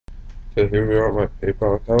Okay, here we are on my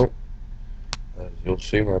PayPal account. As you'll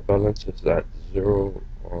see, my balance is at $0,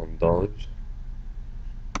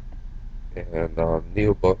 and on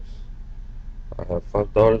Neobux, I have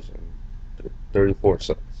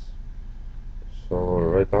 $5.34. So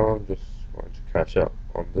right now, I'm just going to cash out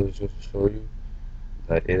on this just to show you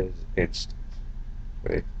that it is instant.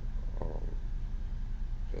 Okay, um,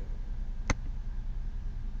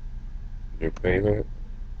 your payment,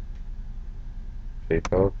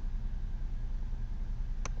 PayPal,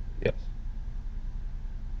 yes.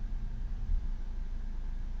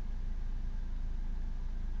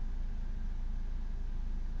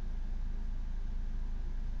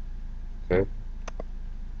 Okay,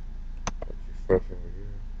 let's refresh over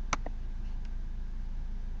here,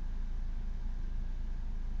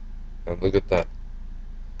 and look at that,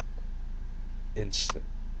 instant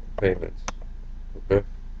payments. Okay.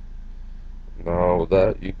 Now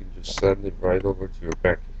that you can just send it right over to your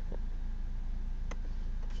bank account.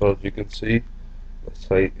 So as you can see, the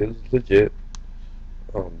site is legit.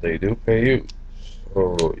 They do pay you.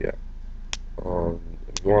 So yeah.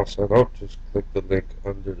 If you want to sign up, just click the link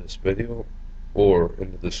under this video or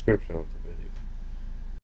in the description of the